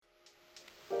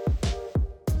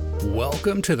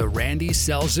Welcome to the Randy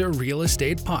Selzer Real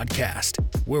Estate Podcast,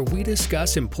 where we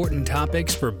discuss important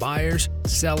topics for buyers,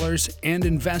 sellers, and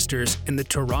investors in the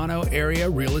Toronto area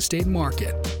real estate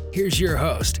market. Here's your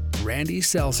host, Randy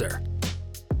Selzer.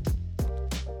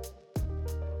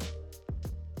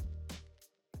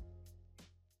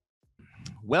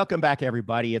 Welcome back,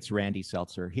 everybody. It's Randy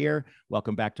Selzer here.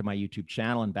 Welcome back to my YouTube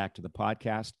channel and back to the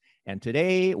podcast. And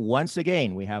today, once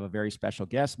again, we have a very special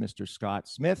guest, Mr. Scott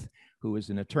Smith, who is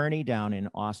an attorney down in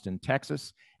Austin,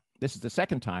 Texas. This is the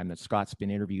second time that Scott's been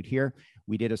interviewed here.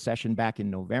 We did a session back in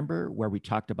November where we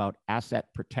talked about asset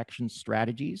protection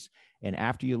strategies. And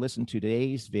after you listen to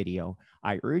today's video,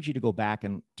 I urge you to go back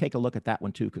and take a look at that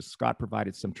one too, because Scott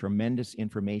provided some tremendous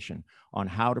information on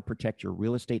how to protect your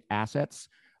real estate assets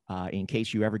in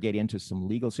case you ever get into some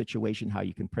legal situation, how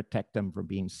you can protect them from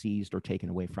being seized or taken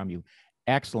away from you.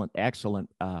 Excellent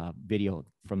video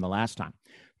from the last time.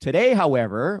 Today,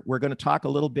 however, we're going to talk a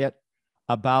little bit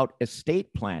about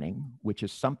estate planning, which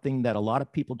is something that a lot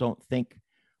of people don't think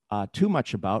too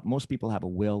much about. Most people have a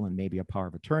will and maybe a power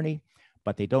of attorney,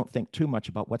 but they don't think too much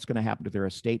about what's going to happen to their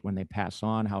estate when they pass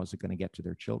on. How is it going to get to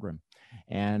their children?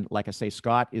 And like I say,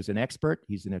 Scott is an expert.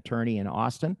 He's an attorney in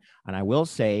Austin. And I will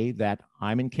say that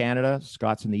I'm in Canada,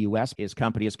 Scott's in the US. His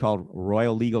company is called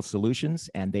Royal Legal Solutions,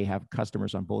 and they have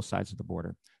customers on both sides of the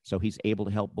border. So he's able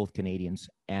to help both Canadians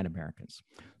and Americans.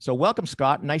 So welcome,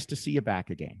 Scott. Nice to see you back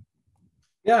again.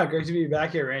 Yeah, great to be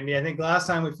back here, Randy. I think last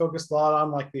time we focused a lot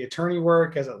on like the attorney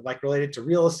work as it like related to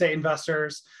real estate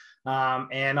investors.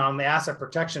 And on the asset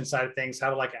protection side of things, how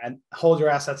to like hold your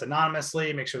assets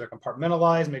anonymously, make sure they're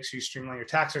compartmentalized, make sure you streamline your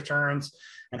tax returns,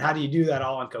 and how do you do that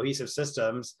all in cohesive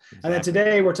systems? Exactly. And then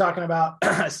today we're talking about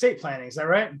estate planning. Is that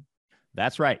right?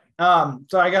 That's right.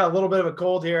 So I got a little bit of a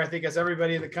cold here, I think, as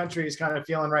everybody in the country is kind of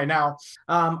feeling right now.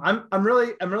 I'm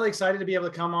really excited to be able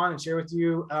to come on and share with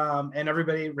you and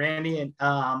everybody, Randy, and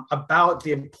about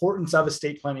the importance of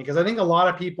estate planning, because I think a lot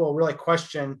of people really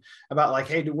question about like,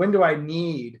 hey, when do I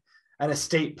need an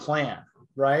estate plan,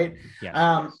 right?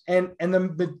 Yeah. And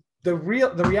the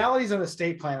realities of an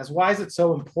estate plan is why is it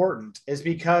so important is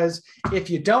because if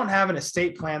you don't have an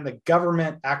estate plan, the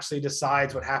government actually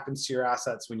decides what happens to your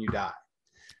assets when you die.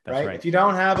 Right? If you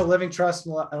don't have a living trust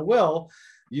and a will,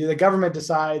 the government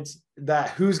decides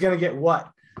that who's going to get what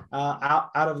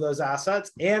out of those assets,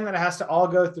 and then it has to all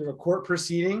go through a court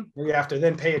proceeding where you have to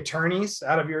then pay attorneys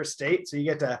out of your estate. So you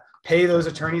get to pay those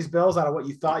attorneys' bills out of what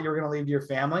you thought you were going to leave to your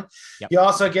family. Yep. You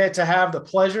also get to have the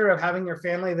pleasure of having your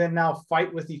family then now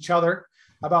fight with each other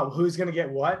about who's going to get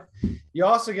what. You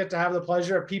also get to have the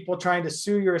pleasure of people trying to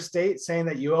sue your estate, saying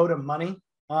that you owe them money.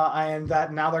 And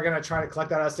that now they're going to try to collect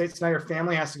that out of estate. So now your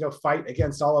family has to go fight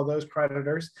against all of those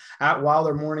creditors while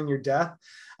they're mourning your death.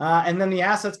 And then the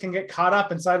assets can get caught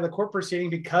up inside of the court proceeding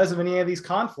because of any of these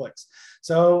conflicts.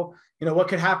 So, what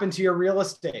could happen to your real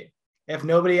estate if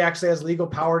nobody actually has legal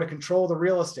power to control the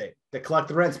real estate, to collect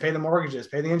the rents, pay the mortgages,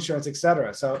 pay the insurance, et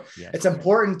cetera. So It's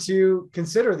important to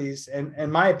consider these. And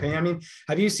in my opinion, I mean,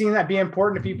 have you seen that be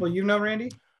important to people you know, Randy?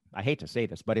 I hate to say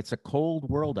this, but it's a cold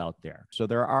world out there. So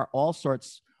there are all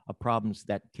sorts of problems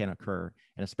that can occur.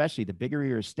 And especially the bigger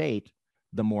your estate,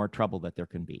 the more trouble that there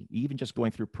can be. Even just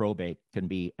going through probate can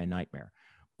be a nightmare.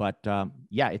 But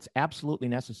it's absolutely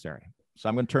necessary. So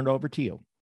I'm going to turn it over to you.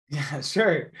 Yeah,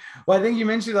 sure. Well, I think you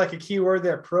mentioned like a key word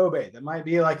there, probate. That might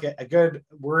be like a good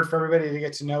word for everybody to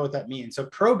get to know what that means. So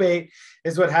probate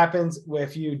is what happens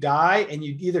if you die and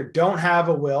you either don't have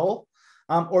a will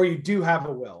or you do have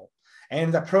a will.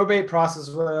 And the probate process,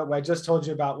 what I just told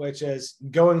you about, which is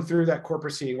going through that court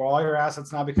proceeding where all your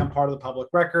assets now become part of the public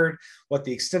record, what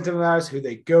the extent of that is, who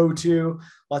they go to,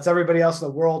 lets everybody else in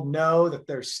the world know that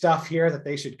there's stuff here that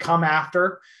they should come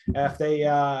after if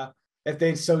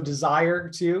they so desire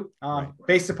to,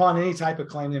 based upon any type of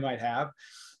claim they might have.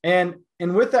 And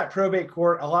with that probate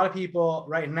court, a lot of people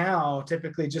right now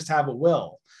typically just have a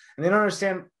will, and they don't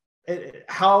understand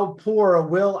how poor a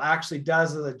will actually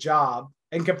does as a job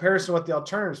in comparison to what the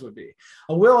alternatives would be.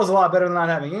 A will is a lot better than not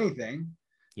having anything,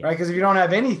 right? Because if you don't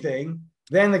have anything,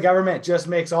 then the government just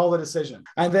makes all the decision.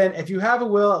 And then if you have a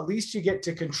will, at least you get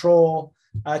to control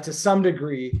to some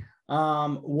degree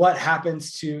what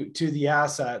happens to the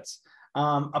assets,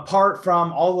 apart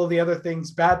from all of the other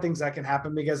things, bad things that can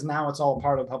happen, because now it's all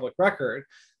part of public record.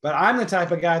 But I'm the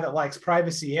type of guy that likes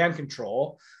privacy and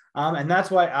control. And that's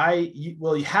why I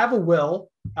will have a will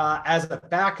as a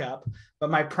backup, but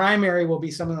my primary will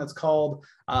be something that's called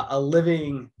a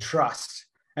living trust.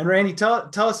 And Randy,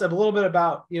 tell us a little bit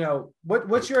about,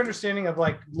 what's your understanding of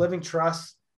like living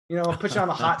trust put you on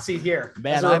the hot seat here.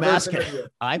 Man, I'm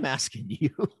asking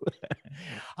you.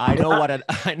 I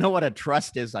know what a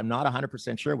trust is. I'm not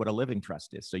 100% sure what a living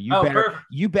trust is. So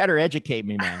you better educate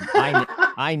me, man.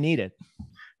 I need it.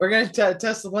 We're going to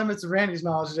test the limits of Randy's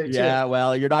knowledge today, too. Yeah,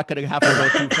 well, you're not going to have to go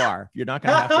too far. You're not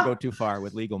going to have to go too far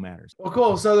with legal matters. Well,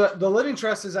 cool. So the living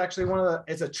trust is actually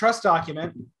it's a trust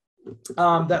document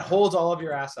that holds all of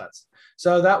your assets.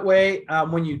 So that way,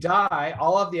 when you die,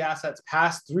 all of the assets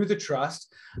pass through the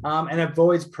trust and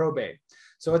avoids probate.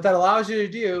 So what that allows you to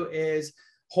do is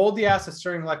hold the assets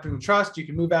during electing the trust. You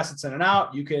can move assets in and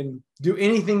out. You can do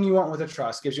anything you want with a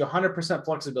trust. Gives you 100%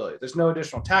 flexibility. There's no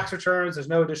additional tax returns. There's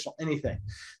no additional anything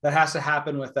that has to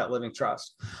happen with that living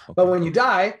trust. Okay. But when you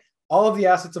die, all of the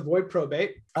assets avoid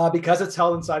probate because it's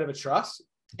held inside of a trust.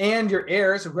 And your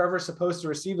heirs, whoever's supposed to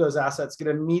receive those assets, get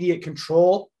immediate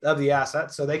control of the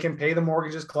assets. So they can pay the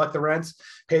mortgages, collect the rents,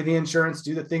 pay the insurance,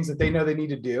 do the things that they know they need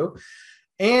to do.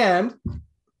 And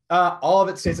all of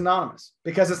it stays anonymous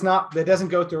because it doesn't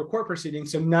go through a court proceeding.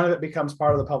 So none of it becomes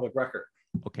part of the public record.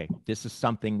 Okay. This is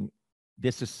something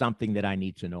that I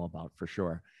need to know about for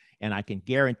sure. And I can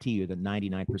guarantee you that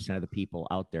 99% of the people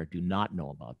out there do not know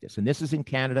about this. And this is in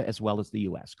Canada as well as the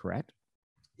US, correct?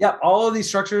 Yeah, all of these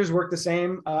structures work the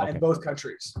same in both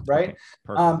countries, right?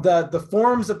 Okay, the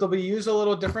forms that they'll be used a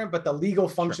little different, but the legal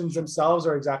functions themselves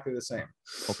are exactly the same.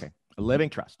 Okay, a living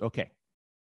trust. Okay.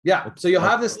 Yeah, so you'll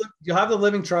have the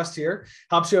living trust here,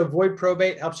 helps you avoid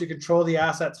probate, helps you control the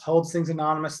assets, holds things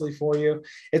anonymously for you.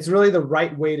 It's really the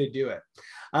right way to do it.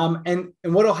 And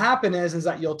what will happen is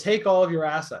that you'll take all of your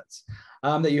assets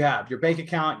that you have, your bank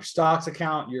account, your stocks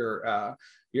account, your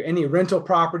any rental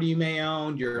property you may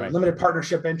own, your limited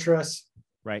partnership interests,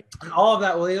 right? And all of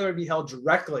that will either be held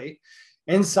directly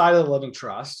inside of the living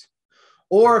trust,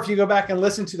 or if you go back and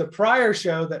listen to the prior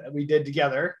show that we did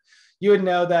together, you would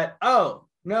know that, oh,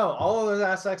 no, all of those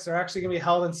assets are actually going to be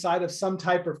held inside of some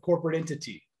type of corporate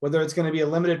entity, whether it's going to be a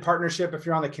limited partnership if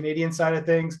you're on the Canadian side of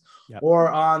things, or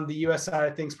on the US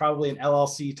side of things, probably an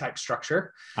LLC type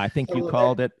structure. I think you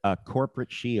called it a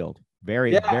corporate shield.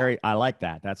 Very, I like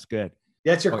that. That's good.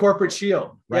 Yeah, it's your corporate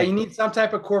shield. Right. Yeah, you need some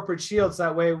type of corporate shield so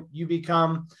that way you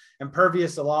become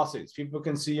impervious to lawsuits. People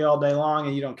can sue you all day long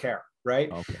and you don't care,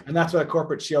 right? Okay. And that's what a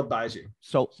corporate shield buys you.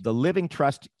 So the living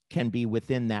trust can be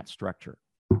within that structure.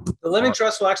 The living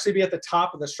trust will actually be at the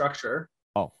top of the structure.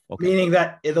 Oh, okay. Meaning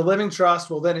that the living trust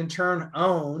will then in turn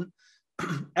own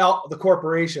the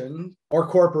corporation or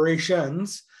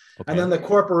corporations. Okay. And then the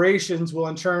corporations will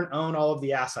in turn own all of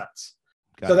the assets.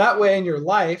 So that way in your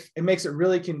life, it makes it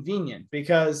really convenient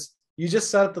because you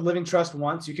just set up the living trust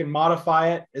once. You can modify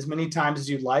it as many times as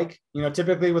you'd like.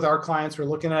 Typically with our clients, we're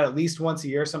looking at least once a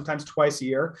year, sometimes twice a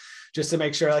year, just to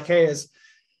make sure like, hey, is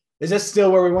this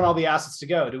still where we want all the assets to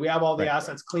go? Do we have all the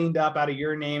assets cleaned up out of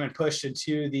your name and pushed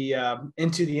into the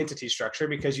entity structure?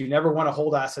 Because you never want to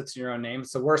hold assets in your own name.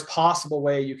 It's the worst possible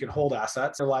way you can hold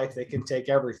assets in life. They can take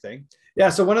everything. Yeah.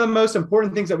 So one of the most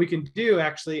important things that we can do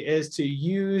actually is to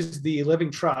use the living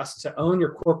trust to own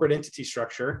your corporate entity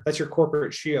structure. That's your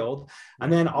corporate shield. And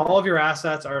then all of your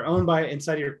assets are owned by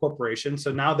inside of your corporation.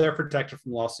 So now they're protected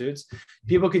from lawsuits.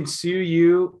 People can sue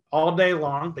you all day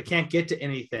long. They can't get to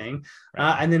anything.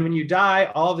 And then when you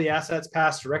die, all of the assets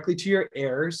pass directly to your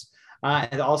heirs.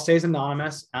 It all stays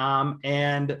anonymous.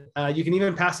 And you can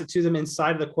even pass it to them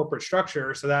inside of the corporate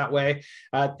structure. So that way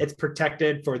it's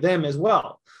protected for them as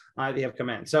well. They have come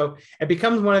in. So it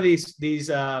becomes one of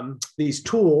these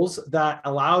tools that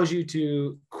allows you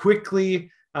to quickly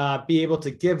be able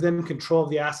to give them control of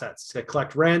the assets to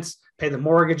collect rents, pay the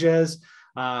mortgages,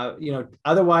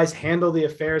 otherwise handle the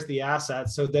affairs of the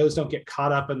assets so those don't get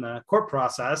caught up in the court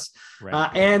process.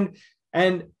 Right.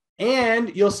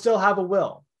 And you'll still have a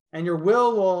will. And your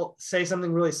will say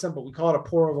something really simple. We call it a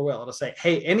pour over will. It'll say,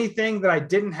 hey, anything that I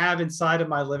didn't have inside of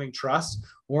my living trust,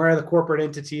 or the corporate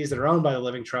entities that are owned by the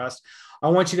living trust, I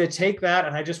want you to take that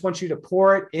and I just want you to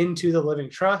pour it into the living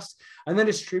trust and then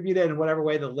distribute it in whatever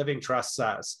way the living trust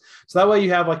says. So that way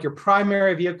you have like your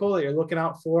primary vehicle that you're looking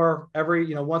out for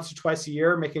every, once or twice a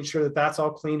year, making sure that that's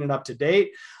all clean and up to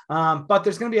date. But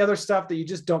there's going to be other stuff that you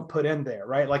just don't put in there,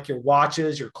 right? Like your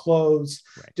watches, your clothes,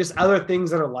 just other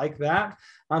things that are like that.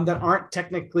 That aren't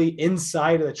technically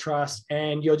inside of the trust.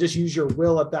 And you'll just use your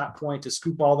will at that point to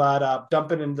scoop all that up,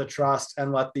 dump it into the trust,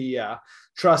 and let the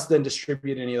trust then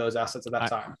distribute any of those assets at that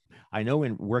time. I know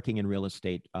in working in real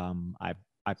estate,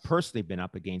 I've personally been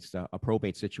up against a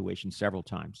probate situation several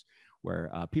times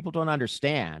where people don't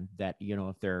understand that,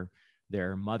 if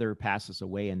their mother passes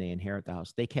away and they inherit the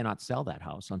house, they cannot sell that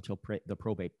house until the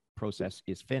probate process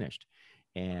is finished.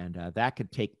 And that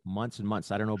could take months and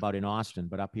months. I don't know about in Austin,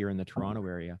 but up here in the Toronto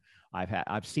area,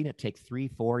 I've seen it take 3,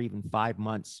 4, even 5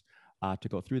 months to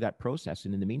go through that process.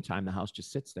 And in the meantime, the house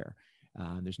just sits there.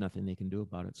 There's nothing they can do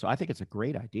about it. So I think it's a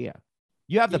great idea.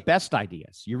 You have the best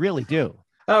ideas. You really do.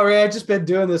 Oh, Ray, I've just been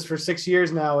doing this for 6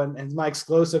 years now, and my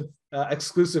exclusive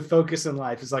focus in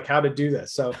life is like how to do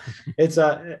this. So it's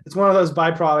one of those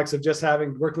byproducts of just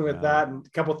working with that and a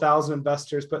couple thousand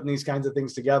investors putting these kinds of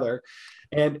things together.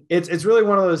 And it's really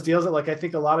one of those deals that, like, I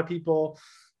think a lot of people,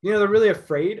 they're really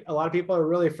afraid. A lot of people are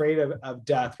really afraid of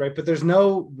death, right? But there's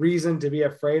no reason to be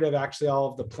afraid of actually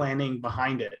all of the planning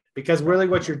behind it, because really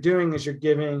what you're doing is you're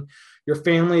giving your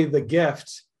family the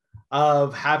gift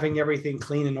of having everything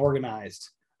clean and organized.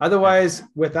 Otherwise,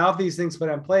 without these things put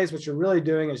in place, what you're really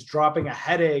doing is dropping a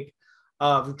headache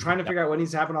of trying to figure out what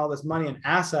needs to happen to all this money and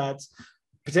assets,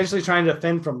 potentially trying to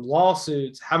defend from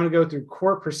lawsuits, having to go through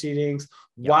court proceedings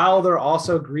while they're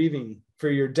also grieving for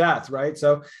your death, right?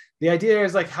 So the idea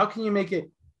is, like, how can you make it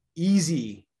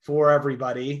easy for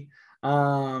everybody?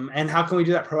 And how can we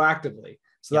do that proactively?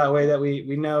 So that way that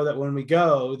we know that when we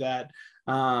go, that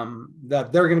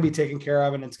they're going to be taken care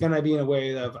of, and it's going to be in a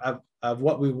way of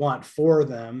what we want for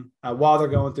them while they're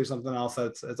going through something else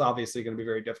that's obviously going to be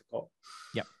very difficult.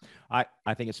 Yep.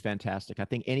 I think it's fantastic. I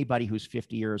think anybody who's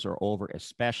 50 years or over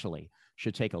especially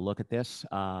should take a look at this.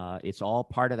 It's all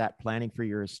part of that planning for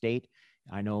your estate.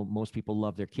 I know most people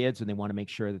love their kids and they want to make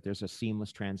sure that there's a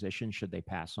seamless transition should they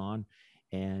pass on,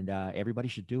 and everybody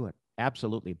should do it.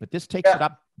 Absolutely. But this takes it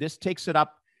up. This takes it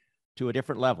up to a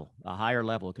different level, a higher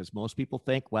level, because most people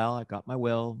think, well, I got my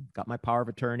will, got my power of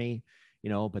attorney,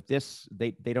 but this,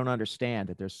 they don't understand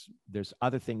that there's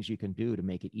other things you can do to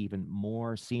make it even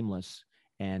more seamless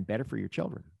and better for your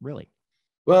children, really.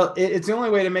 Well, it's the only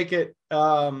way to make it,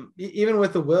 even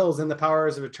with the wills and the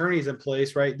powers of attorneys in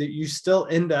place, right, that you still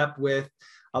end up with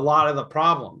a lot of the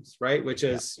problems, right? Which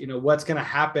is, what's going to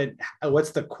happen?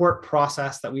 What's the court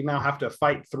process that we now have to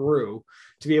fight through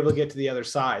to be able to get to the other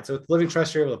side? So with Living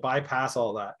Trust, you're able to bypass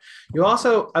all that. I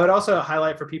would also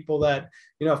highlight for people that,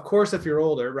 of course, if you're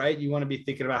older, right, you want to be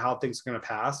thinking about how things are going to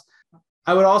pass.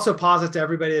 I would also posit to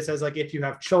everybody that says, like, if you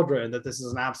have children, that this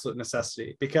is an absolute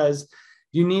necessity, because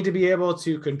you need to be able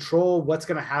to control what's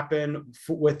going to happen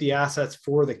with the assets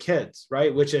for the kids,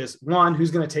 right? Which is, one,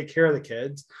 who's going to take care of the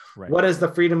kids? Right. What is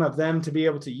the freedom of them to be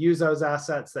able to use those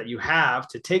assets that you have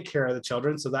to take care of the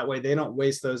children, so that way they don't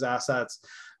waste those assets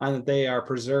and that they are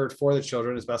preserved for the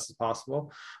children as best as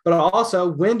possible. But also,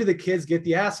 when do the kids get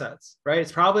the assets, right?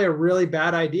 It's probably a really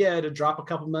bad idea to drop a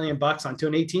couple $1,000,000 onto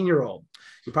an 18-year-old.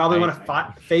 You probably want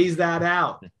to phase that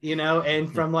out,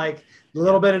 and from like a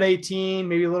little bit at 18,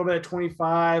 maybe a little bit at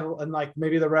 25, and like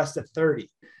maybe the rest at 30.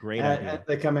 Great idea.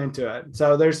 They come into it.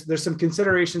 So there's some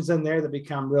considerations in there that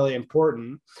become really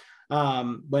important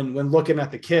when looking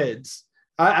at the kids.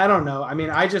 I don't know. I mean,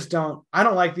 I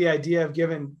don't like the idea of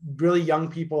giving really young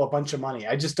people a bunch of money.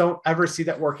 I just don't ever see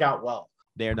that work out well.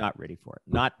 They're not ready for it.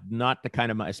 Not the kind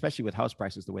of money, especially with house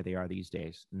prices the way they are these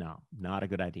days. No, not a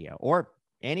good idea. Or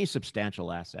any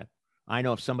substantial asset. I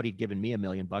know if somebody had given me $1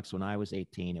 million when I was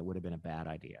 18, it would have been a bad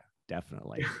idea.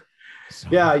 Definitely. So.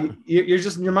 Yeah.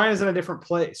 Your mind is in a different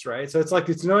place, right? So it's like,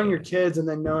 it's knowing your kids and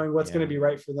then knowing what's going to be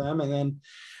right for them. And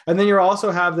then you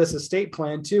also have this estate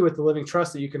plan too, with the living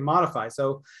trust that you can modify.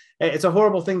 So it's a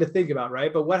horrible thing to think about,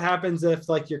 right? But what happens if,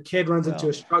 like, your kid runs into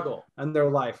a struggle in their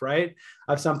life, right?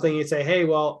 Of something, you say, hey,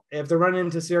 well, if they're running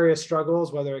into serious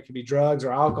struggles, whether it could be drugs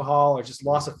or alcohol or just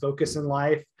loss of focus in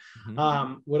life,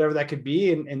 whatever that could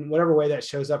be, and whatever way that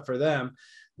shows up for them,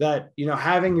 that,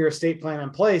 having your estate plan in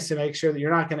place to make sure that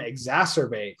you're not going to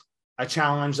exacerbate a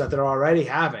challenge that they're already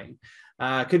having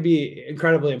could be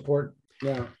incredibly important.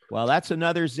 Yeah. Well, that's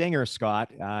another zinger,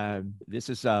 Scott. This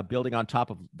is building on top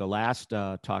of the last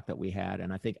talk that we had.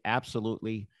 And I think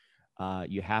absolutely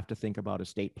you have to think about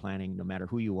estate planning, no matter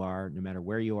who you are, no matter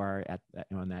where you are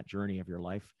on that journey of your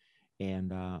life.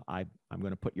 And I'm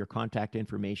going to put your contact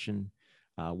information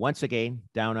once again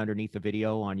down underneath the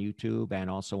video on YouTube and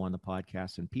also on the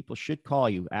podcast. And people should call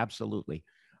you. Absolutely.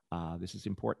 This is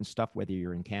important stuff, whether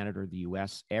you're in Canada or the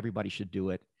US. Everybody should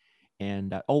do it.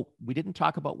 And we didn't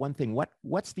talk about one thing.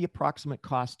 What's the approximate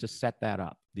cost to set that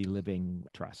up, the living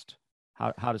trust?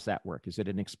 How does that work? Is it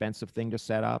an expensive thing to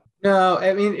set up? No,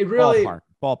 I mean, it really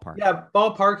ballpark. Yeah,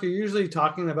 ballpark. You're usually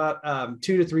talking about $2,000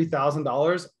 to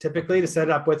 $3,000 typically to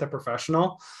set up with a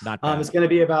professional. Not bad. It's going to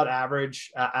be about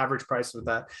average price with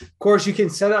that. Of course, you can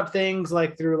set up things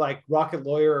like through like Rocket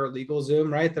Lawyer or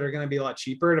LegalZoom, right? That are going to be a lot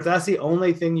cheaper. And if that's the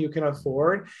only thing you can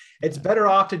afford, it's better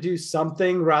off to do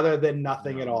something rather than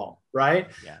nothing at all, right?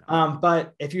 Yeah.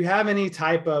 But if you have any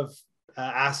type of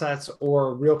assets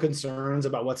or real concerns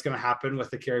about what's going to happen with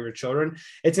the care of your children.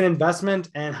 It's an investment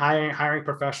and hiring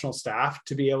professional staff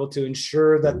to be able to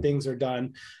ensure that things are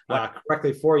done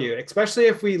correctly for you, especially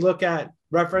if we look at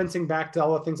referencing back to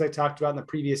all the things I talked about in the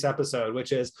previous episode,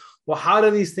 which is, well, how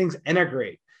do these things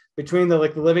integrate between the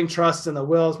living trust and the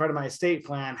will as part of my estate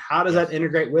plan? How does that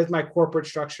integrate with my corporate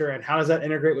structure, and how does that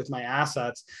integrate with my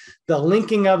assets? The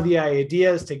linking of the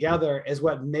ideas together is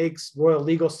what makes Royal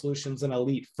Legal Solutions an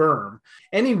elite firm.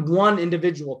 Any one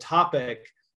individual topic,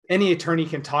 any attorney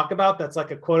can talk about, that's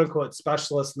like a quote unquote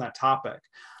specialist in that topic.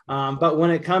 But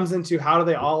when it comes into how do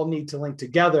they all need to link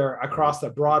together across the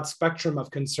broad spectrum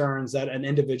of concerns that an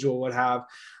individual would have,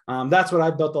 that's what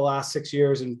I've built the last 6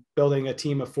 years in building a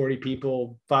team of 40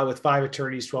 people, with 5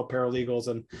 attorneys, 12 paralegals,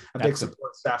 and a big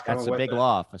support staff. That's a big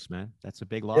law office, man. That's a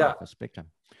big law office, big time.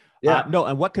 Yeah. No,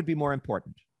 and what could be more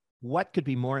important? What could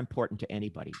be more important to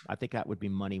anybody? I think that would be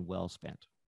money well spent.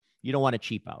 You don't want to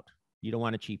cheap out. You don't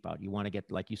want to cheap out. You want to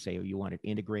get, like you say, you want it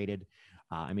integrated.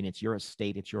 I mean, it's your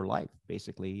estate, it's your life,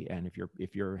 basically. And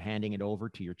if you're handing it over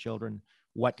to your children,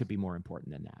 what could be more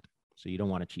important than that? So you don't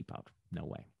want to cheap out. No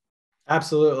way.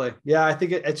 Absolutely. Yeah, I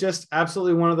think it's just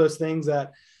absolutely one of those things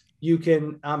that you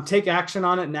can take action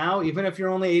on it now, even if you're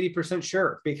only 80%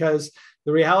 sure, because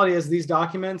the reality is these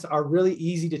documents are really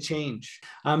easy to change.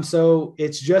 So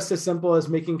it's just as simple as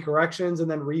making corrections and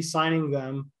then re-signing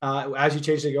them as you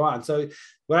change to go on. So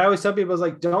what I always tell people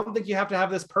is don't think you have to have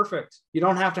this perfect. You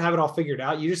don't have to have it all figured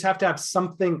out. You just have to have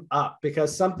something up,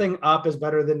 because something up is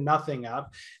better than nothing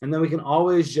up. And then we can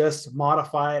always just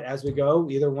modify it as we go,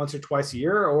 either once or twice a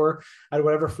year or at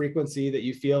whatever frequency that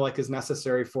you feel like is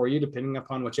necessary for you, depending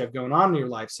upon what you have going on in your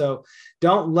life. So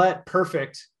don't let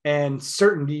perfect and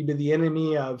certainty be the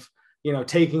enemy of,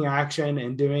 taking action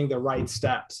and doing the right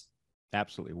steps.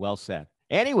 Absolutely. Well said.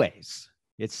 Anyways,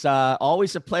 it's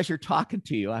always a pleasure talking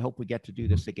to you. I hope we get to do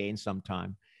this again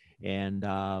sometime. And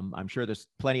I'm sure there's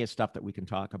plenty of stuff that we can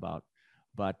talk about.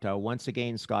 But once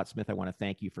again, Scott Smith, I want to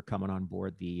thank you for coming on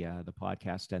board the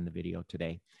podcast and the video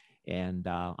today. And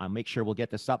I'll make sure we'll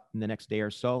get this up in the next day or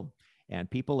so. And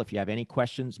people, if you have any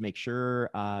questions, make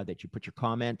sure that you put your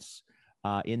comments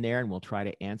in there, and we'll try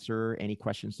to answer any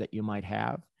questions that you might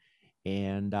have.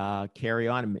 And carry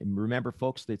on. And remember,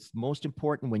 folks, it's most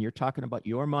important when you're talking about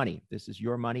your money. This is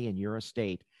your money and your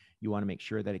estate. You want to make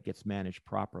sure that it gets managed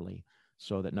properly,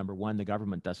 so that number one, the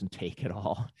government doesn't take it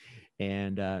all,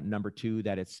 and number two,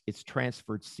 that it's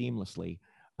transferred seamlessly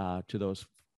to those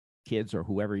kids or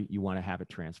whoever you want to have it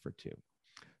transferred to.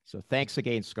 So thanks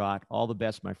again, Scott. All the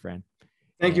best, my friend.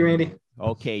 Thank you, Randy.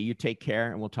 Okay, you take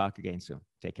care, and we'll talk again soon.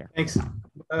 Take care. Thanks.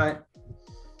 Bye-bye.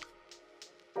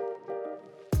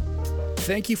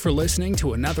 Thank you for listening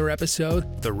to another episode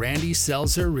of the Randy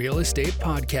Selzer Real Estate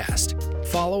Podcast.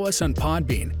 Follow us on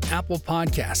Podbean, Apple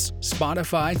Podcasts,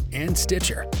 Spotify, and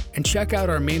Stitcher. And check out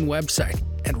our main website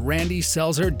at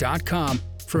randyselzer.com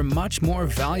for much more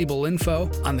valuable info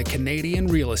on the Canadian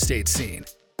real estate scene.